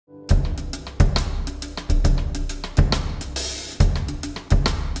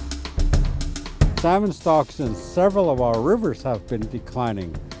salmon stocks in several of our rivers have been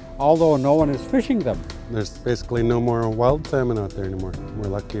declining, although no one is fishing them. There's basically no more wild salmon out there anymore. We're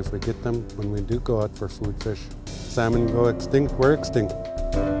lucky if we get them when we do go out for food fish. Salmon go extinct, we're extinct.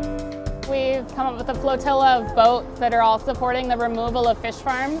 We've come up with a flotilla of boats that are all supporting the removal of fish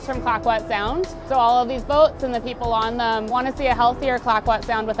farms from Clayoquot Sound. So all of these boats and the people on them want to see a healthier Clayoquot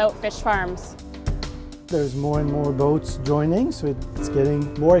Sound without fish farms. There's more and more boats joining, so it's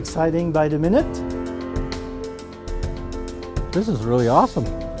getting more exciting by the minute. This is really awesome.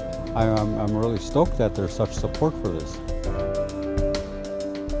 I'm really stoked that there's such support for this.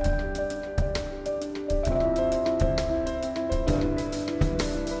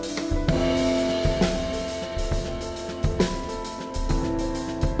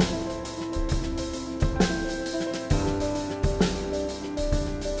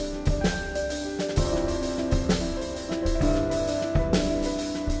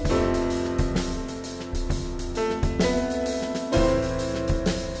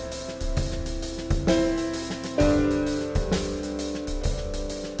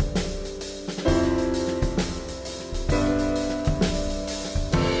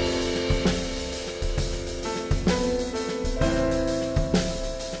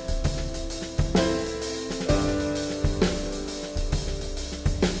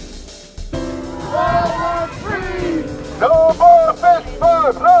 No more fish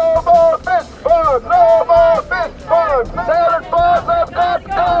farms! No more fish farms! No more fish farms! Salmon farms have got to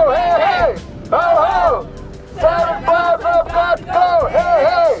go! Hey, hey! Ho, ho! Salmon farms have got to go! Hey,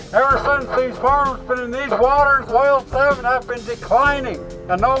 hey! Ever since these farms been in these waters, wild salmon have been declining,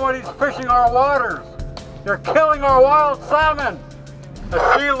 and nobody's fishing our waters. You're killing our wild salmon.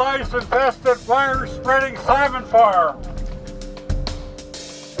 A sea lice infested, fire-spreading salmon farm.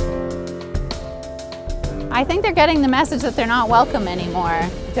 I think they're getting the message that they're not welcome anymore. I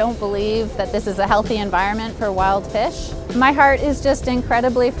don't believe that this is a healthy environment for wild fish. My heart is just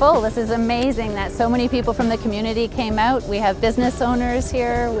incredibly full. This is amazing that so many people from the community came out. We have business owners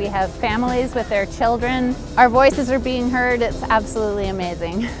here, we have families with their children. Our voices are being heard. It's absolutely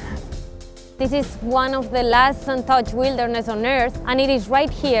amazing. This is one of the last untouched wilderness on Earth, and it is right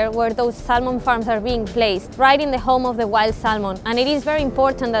here where those salmon farms are being placed, right in the home of the wild salmon. And it is very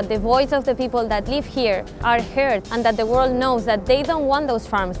important that the voice of the people that live here are heard, and that the world knows that they don't want those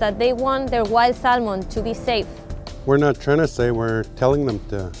farms, that they want their wild salmon to be safe. We're not trying to say, we're telling them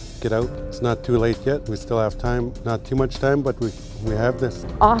to get out. It's not too late yet. We still have time, not too much time, but we have this.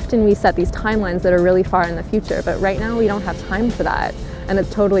 Often we set these timelines that are really far in the future, but right now we don't have time for that. And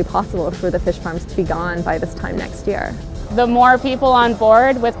it's totally possible for the fish farms to be gone by this time next year. The more people on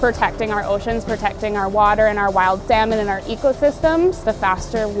board with protecting our oceans, protecting our water and our wild salmon and our ecosystems, the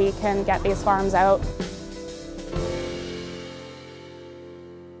faster we can get these farms out.